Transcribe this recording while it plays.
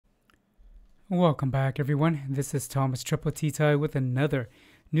Welcome back, everyone. This is Thomas Triple T Tie with another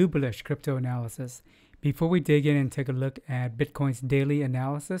new bullish crypto analysis. Before we dig in and take a look at Bitcoin's daily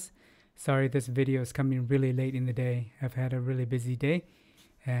analysis, sorry this video is coming really late in the day. I've had a really busy day,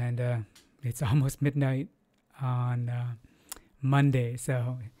 and it's almost midnight on Monday,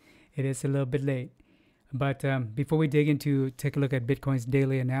 so it is a little bit late. But before we dig into take a look at Bitcoin's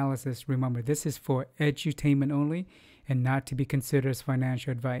daily analysis, remember this is for edutainment only and not to be considered as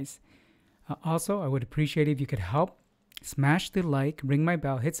financial advice. Also, I would appreciate it if you could help smash the like, ring my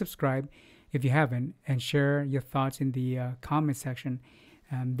bell, hit subscribe if you haven't, and share your thoughts in the comment section.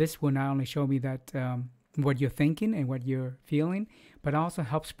 This will not only show me that what you're thinking and what you're feeling, but also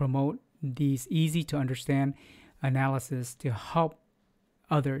helps promote these easy to understand analysis to help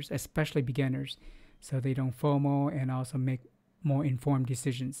others, especially beginners, so they don't FOMO and also make more informed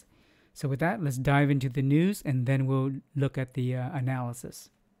decisions. So with that, let's dive into the news and then we'll look at the analysis.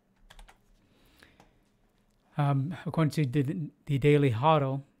 According to the Daily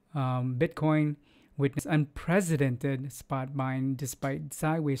Hodl, Bitcoin witnessed unprecedented spot buying despite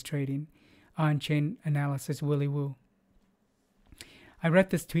sideways trading. On-chain analysis, Willy Woo. I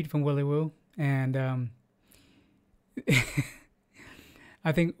read this tweet from Willy Woo, and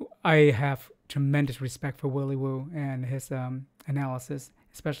I think I have tremendous respect for Willy Woo and his analysis,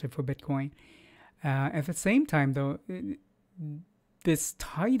 especially for Bitcoin. At the same time, though, this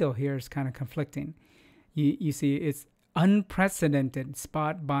title here is kind of conflicting. You see, it's unprecedented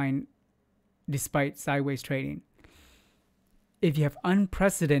spot buying despite sideways trading. If you have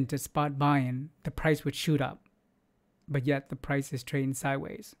unprecedented spot buying, the price would shoot up, but yet the price is trading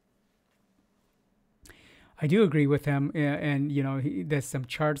sideways. I do agree with him, and you know, there's some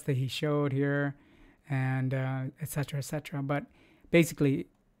charts that he showed here, and etc., etc. But basically,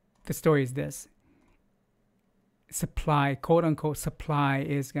 the story is this: supply, quote unquote, supply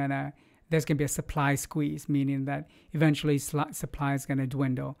is gonna. There's going to be a supply squeeze, meaning that eventually supply is going to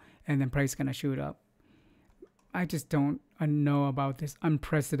dwindle and then price is going to shoot up. I just don't know about this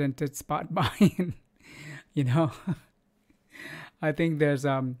unprecedented spot buying. You know, I think there's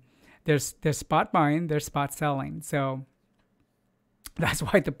spot buying, there's spot selling. So that's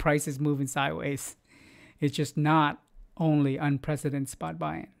why the price is moving sideways. It's just not only unprecedented spot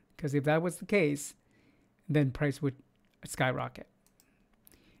buying, because if that was the case, then price would skyrocket.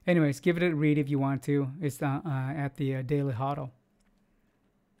 Anyways, give it a read if you want to. It's at the Daily Hodl.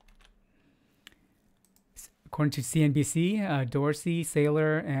 According to CNBC, Dorsey,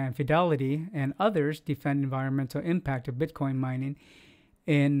 Saylor, and Fidelity and others defend environmental impact of Bitcoin mining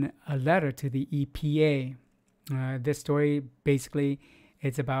in a letter to the EPA. This story basically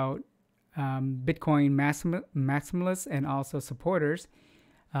it's about Bitcoin maximalists and also supporters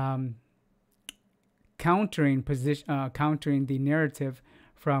countering the narrative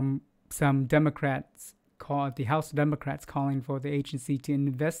from some Democrats, called the House Democrats, calling for the agency to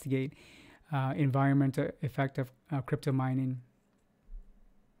investigate environmental effect of crypto mining.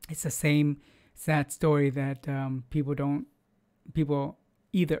 It's the same sad story that people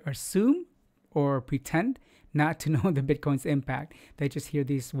either assume or pretend not to know the Bitcoin's impact. They just hear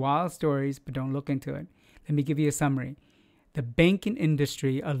these wild stories but don't look into it. Let me give you a summary. The banking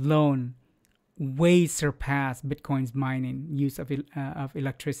industry alone way surpass Bitcoin's mining use of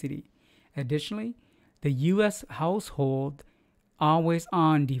electricity. Additionally, the U.S. household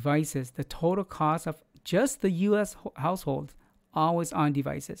always-on devices, the total cost of just the U.S. household always-on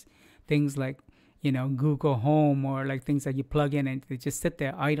devices, things like, you know, Google Home or like things that you plug in and they just sit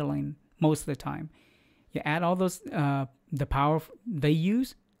there idling most of the time. You add all those, the power they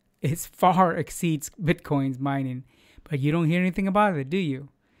use, it far exceeds Bitcoin's mining, but you don't hear anything about it, do you?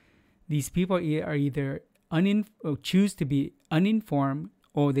 These people are either choose to be uninformed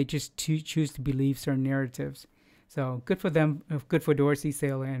or they just choose to believe certain narratives. So good for them, good for Dorsey,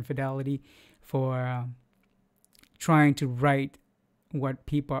 Saylor, and Fidelity for trying to write what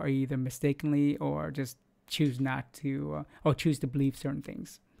people are either mistakenly or just choose not to, or choose to believe certain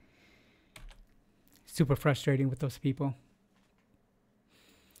things. Super frustrating with those people.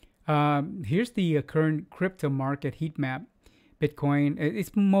 Here's the current crypto market heat map. Bitcoin,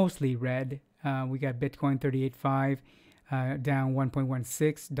 it's mostly red. We got Bitcoin 38.5, down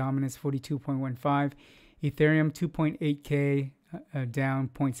 1.16, dominance 42.15. Ethereum 2.8K, down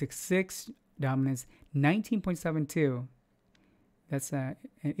 0.66, dominance 19.72. That's an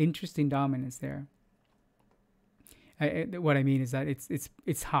interesting dominance there. What I mean is that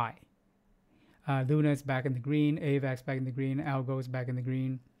it's high. Luna is back in the green, AVAX back in the green, Algo is back in the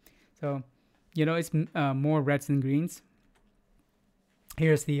green. So, you know, it's more reds than greens.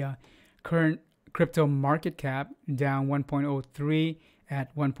 Here's the current crypto market cap, down 1.03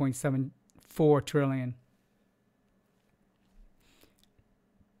 at 1.7 4 trillion.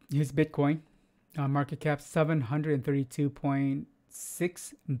 Here's Bitcoin. Market cap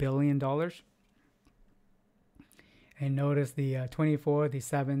 $732.6 billion. And notice the 24, the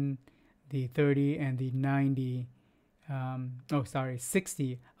 7, the 30, and the 90,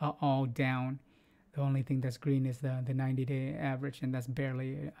 60 are all down. The only thing that's green is the 90-day average, and that's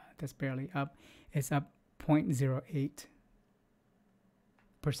barely up. It's up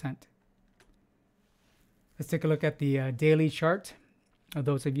 0.08%. Let's take a look at the daily chart.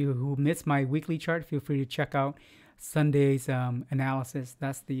 Those of you who missed my weekly chart, feel free to check out Sunday's analysis.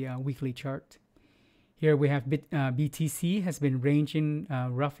 That's the weekly chart. Here we have BTC has been ranging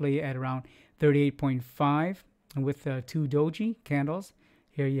roughly at around 38.5 with 2 Doji candles.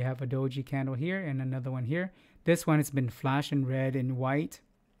 Here you have a Doji candle here and another one here. This one has been flashing red and white.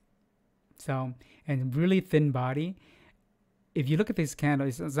 So, and really thin body. If you look at this candle,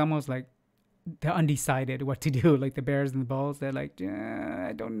 it's almost like they're undecided what to do. Like the bears and the bulls, they're like,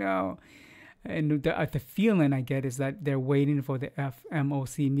 I don't know. And the feeling I get is that they're waiting for the FOMO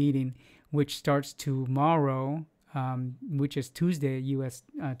meeting, which starts tomorrow, which is Tuesday U.S.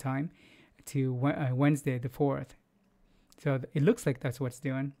 Time, to Wednesday the 4th. So it looks like that's what's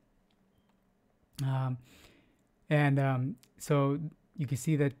doing. So you can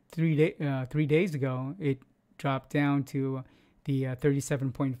see that 3 days ago, it dropped down to the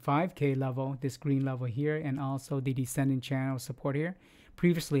 37.5K level, this green level here, and also the descending channel support here.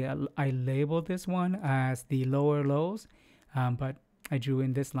 Previously, I labeled this one as the lower lows, but I drew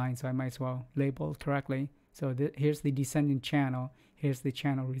in this line, so I might as well label correctly. So here's the descending channel, here's the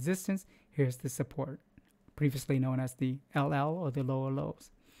channel resistance, here's the support, previously known as the LL or the lower lows.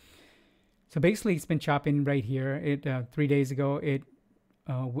 So basically, it's been chopping right here. It 3 days ago, it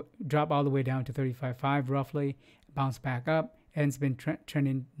dropped all the way down to 35.5 roughly, bounced back up, and it's been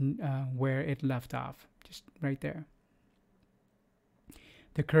trending where it left off, just right there.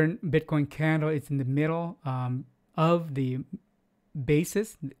 The current Bitcoin candle is in the middle of the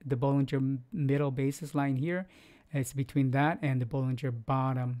basis, the Bollinger middle basis line here. It's between that and the Bollinger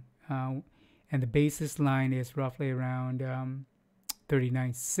bottom. And the basis line is roughly around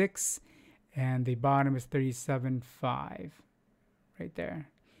 39.6, and the bottom is 37.5 right there.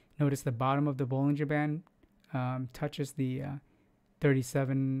 Notice the bottom of the Bollinger Band touches the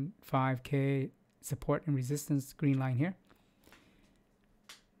 37.5K support and resistance green line here.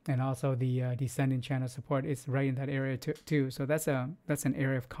 And also the descending channel support is right in that area too. So that's an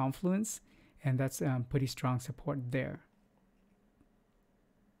area of confluence, and that's pretty strong support there.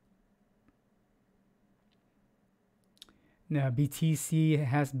 Now, BTC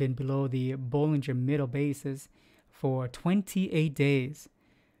has been below the Bollinger middle basis for 28 days.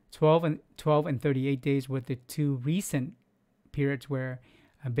 12 and 38 days were the two recent periods where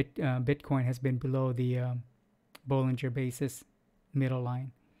Bitcoin has been below the Bollinger basis middle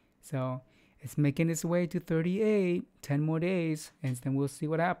line. So it's making its way to 38, 10 more days, and then we'll see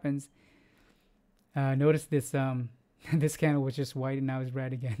what happens. Notice this this candle was just white and now it's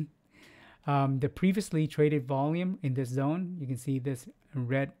red again. The previously traded volume in this zone, you can see this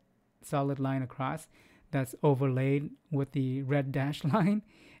red solid line across that's overlaid with the red dashed line.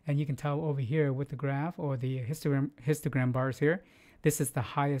 And you can tell over here with the graph or the histogram bars here, this is the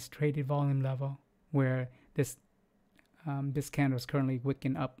highest traded volume level where this candle is currently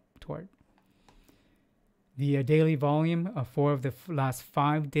wicking up toward. The daily volume for the last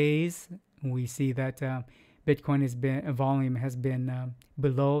 5 days, we see that Bitcoin volume has been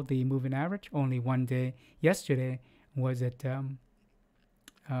below the moving average. Only one day, yesterday, was it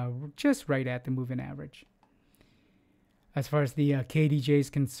just right at the moving average. As far as the KDJ is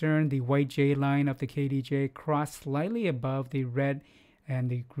concerned, the white J line of the KDJ crossed slightly above the red and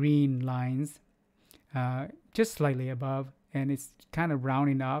the green lines, just slightly above, and it's kind of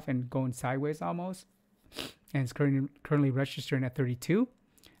rounding off and going sideways almost. And it's currently registering at 32.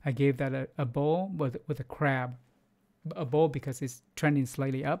 I gave that a bowl with a crab, a bowl because it's trending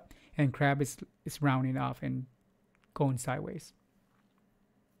slightly up, and crab is rounding off and going sideways.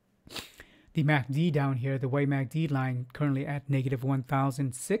 The MACD down here, the white MACD line, currently at negative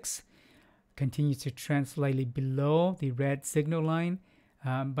 1006, continues to trend slightly below the red signal line,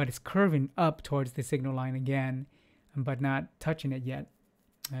 but it's curving up towards the signal line again, but not touching it yet.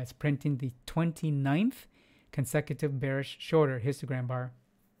 It's printing the 29th consecutive bearish shorter histogram bar,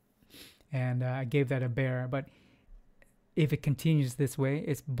 and I gave that a bear. But if it continues this way,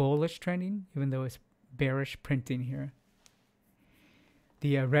 it's bullish trending, even though it's bearish printing here.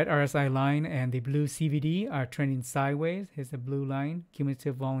 The red RSI line and the blue CVD are trending sideways. Here's the blue line,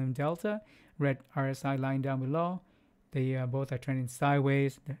 cumulative volume delta. Red RSI line down below. They both are trending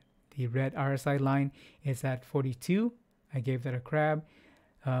sideways. The The red RSI line is at 42. I gave that a crab.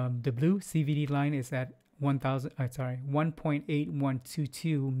 The blue CVD line is at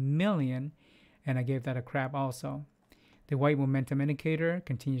 1.8122 million, and I gave that a crab also. The white momentum indicator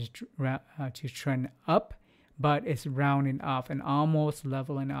continues to trend up, but it's rounding off and almost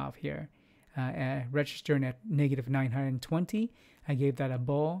leveling off here. Registering at negative 920, I gave that a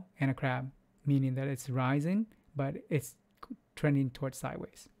bull and a crab, meaning that it's rising, but it's trending towards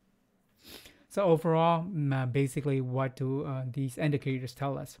sideways. So overall, basically, what do these indicators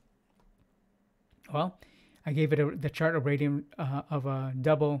tell us? Well, I gave it the chart of rating of a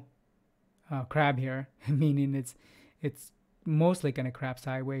double crab here, meaning it's mostly going to crab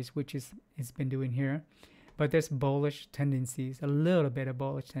sideways, which is it's been doing here. But there's bullish tendencies, a little bit of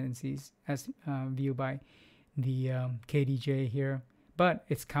bullish tendencies as viewed by the KDJ here. But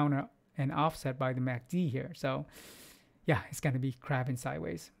it's counter and offset by the MACD here. So yeah, it's going to be crabbing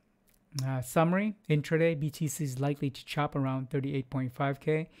sideways. Summary, intraday, BTC is likely to chop around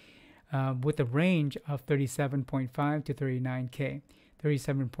 38.5K with a range of 37.5 to 39K.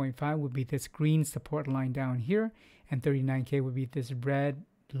 37.5 would be this green support line down here, and 39K would be this red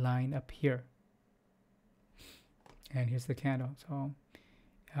line up here. And here's the candle. So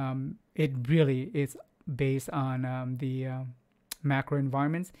it really is based on the macro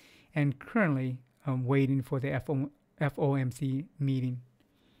environments, and currently waiting for the FOMC meeting.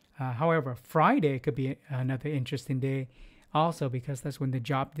 However, Friday could be another interesting day also, because that's when the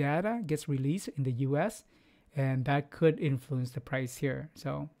job data gets released in the US, and that could influence the price here.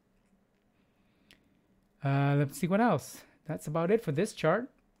 So let's see what else. That's about it for this chart.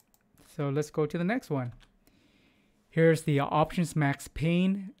 So let's go to the next one. Here's the options max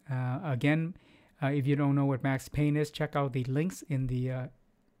pain. Again, if you don't know what max pain is, check out the links in the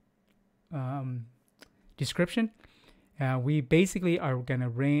description. We basically are going to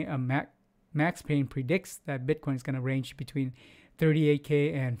range, max pain predicts that Bitcoin is going to range between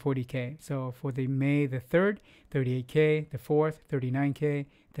 38K and 40K. So for the May the 3rd, 38K, the 4th, 39K,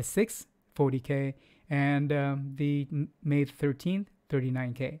 the 6th, 40K, and the May the 13th,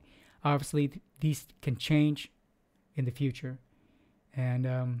 39K. Obviously, these can change in the future.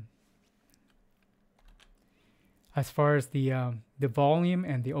 And as far as the volume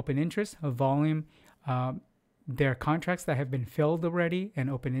and the open interest of volume, there are contracts that have been filled already, and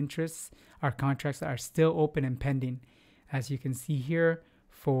open interests are contracts that are still open and pending. As you can see here,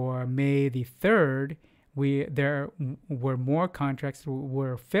 for May the 3rd, there were more contracts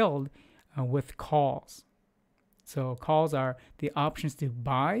were filled with calls. So calls are the options to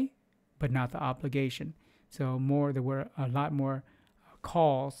buy, but not the obligation. So there were a lot more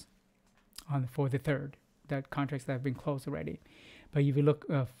calls for the 3rd, that contracts that have been closed already. But if you look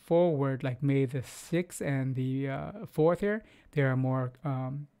forward, like May the 6th and the 4th here, there are more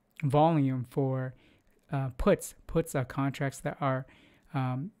volume for puts. Puts are contracts that are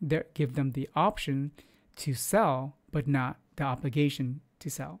that give them the option to sell, but not the obligation to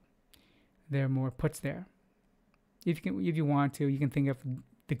sell. There are more puts there. If you want to, you can think of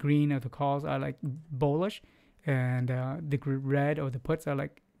the green of the calls are like bullish, and the red or the puts are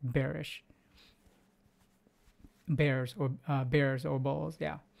like bearish. Bears or bulls,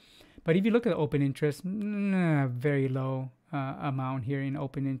 yeah. But if you look at the open interest, very low amount here in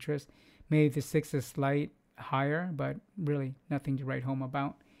open interest. Maybe the 6th is slight higher, but really nothing to write home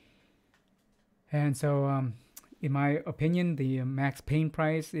about. And so, in my opinion, the max pain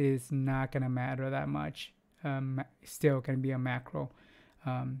price is not going to matter that much. Still going to be a macro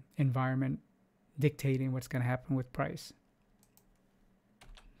environment dictating what's going to happen with price.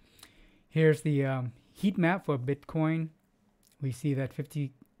 Here's the heat map for Bitcoin. We see that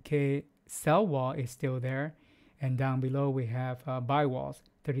 50K sell wall is still there, and down below we have buy walls: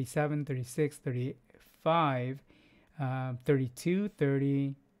 37, 36, 35, 32,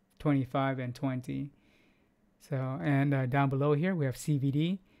 30, 25, and 20. So, and down below here we have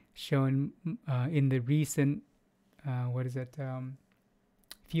CVD shown in the recent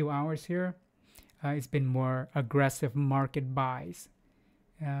few hours here. It's been more aggressive market buys.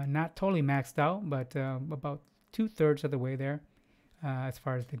 Not totally maxed out, but about 2/3 of the way there as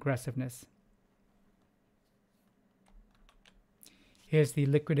far as the aggressiveness. Here's the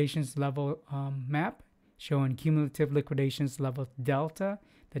liquidations level map showing cumulative liquidations level delta.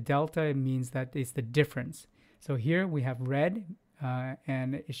 The delta means that it's the difference. So here we have red,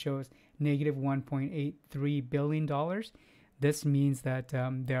 and it shows negative $1.83 billion. This means that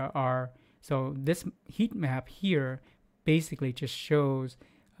so this heat map here basically just shows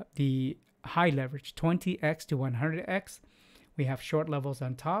the high leverage, 20x to 100x. We have short levels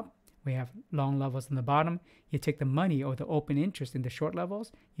on top. We have long levels on the bottom. You take the money or the open interest in the short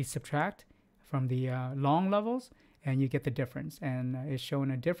levels, you subtract from the long levels, and you get the difference. And it's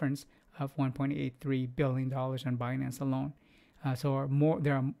showing a difference of $1.83 billion on Binance alone. So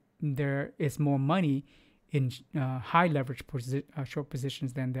there is more money in high leverage short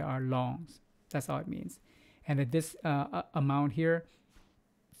positions than there are longs. That's all it means. And at this amount here,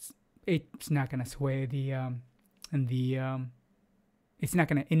 it's not going to sway it's not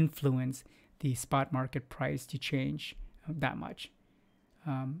going to influence the spot market price to change that much.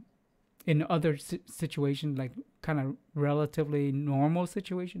 In other situations, like kind of relatively normal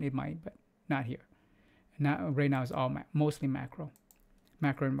situation, it might, but not here. Right now, it's all mostly macro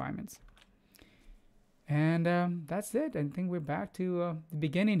environments. And that's it. I think we're back to the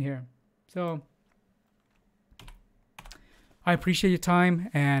beginning here. So I appreciate your time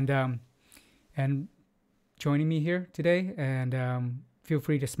and joining me here today. And feel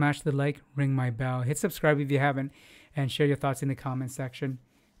free to smash the like, ring my bell, hit subscribe if you haven't, and share your thoughts in the comment section.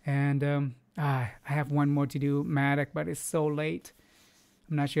 And I have one more to do, Matic, but it's so late.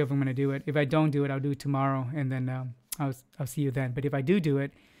 I'm not sure if I'm going to do it. If I don't do it, I'll do it tomorrow, and then I'll see you then. But if I do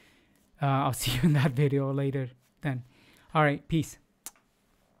it, I'll see you in that video later then. All right, peace.